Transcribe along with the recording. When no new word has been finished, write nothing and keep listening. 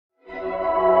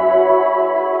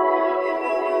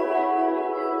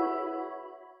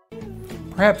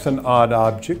Perhaps an odd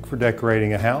object for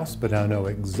decorating a house, but I know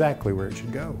exactly where it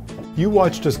should go. You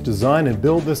watched us design and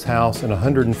build this house in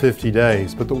 150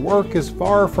 days, but the work is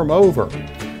far from over.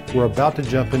 We're about to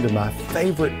jump into my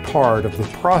favorite part of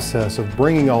the process of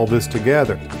bringing all this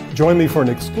together. Join me for an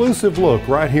exclusive look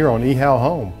right here on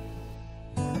ehowhome.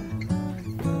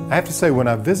 I have to say, when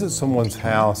I visit someone's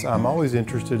house, I'm always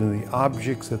interested in the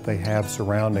objects that they have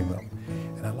surrounding them.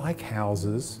 And I like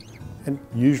houses, and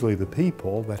usually the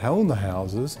people that own the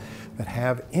houses, that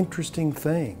have interesting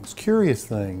things, curious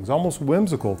things, almost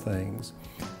whimsical things,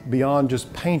 beyond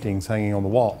just paintings hanging on the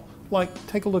wall. Like,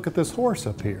 take a look at this horse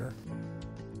up here.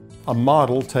 A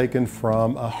model taken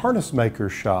from a harness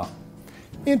maker's shop.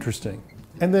 Interesting.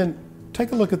 And then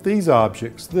take a look at these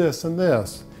objects, this and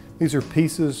this. These are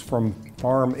pieces from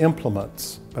farm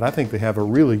implements, but I think they have a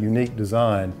really unique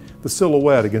design. The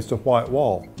silhouette against a white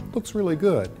wall looks really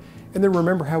good. And then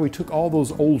remember how we took all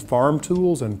those old farm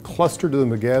tools and clustered them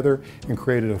together and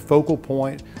created a focal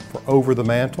point for over the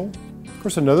mantle? Of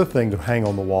course, another thing to hang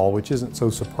on the wall, which isn't so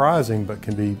surprising but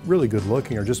can be really good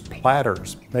looking, are just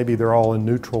platters. Maybe they're all in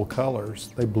neutral colors.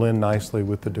 They blend nicely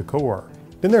with the decor.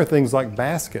 Then there are things like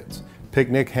baskets,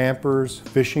 picnic hampers,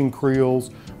 fishing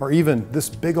creels, or even this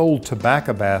big old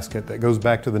tobacco basket that goes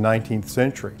back to the 19th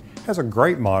century. It has a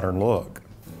great modern look.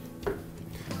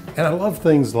 And I love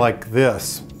things like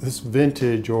this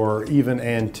vintage or even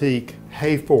antique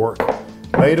hay fork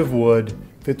made of wood.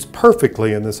 Fits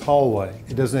perfectly in this hallway.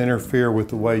 It doesn't interfere with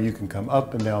the way you can come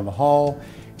up and down the hall.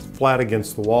 It's flat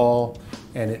against the wall,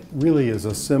 and it really is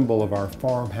a symbol of our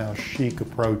farmhouse chic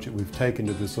approach that we've taken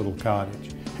to this little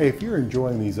cottage. Hey, if you're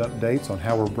enjoying these updates on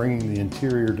how we're bringing the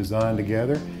interior design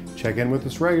together, check in with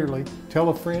us regularly, tell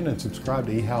a friend, and subscribe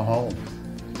to ehowhome.